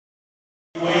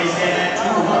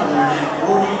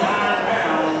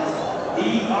pounds.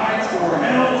 He fights for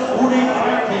Hell's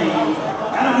 45 team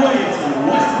out of Williamson,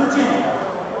 West Virginia.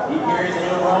 He carries an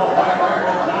overall fight record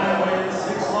of 9 wins,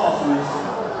 6 losses.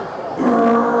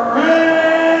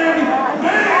 Greg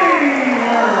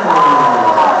Maynard.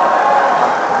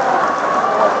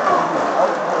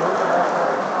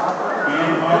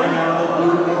 And fighting out of the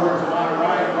blue corner to my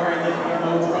right, wearing the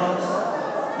camo trunks.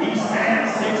 He stands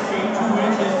 6 feet 2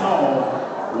 inches tall,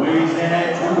 weighs in at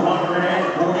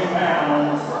 240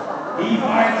 pounds. He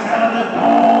fights out of the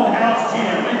Doghouse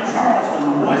Gym in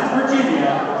Charleston, West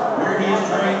Virginia, where he is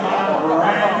trained by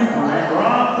Brad Cooper and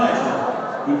Rob Fletcher.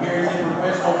 He carries a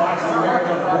professional boxing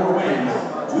record of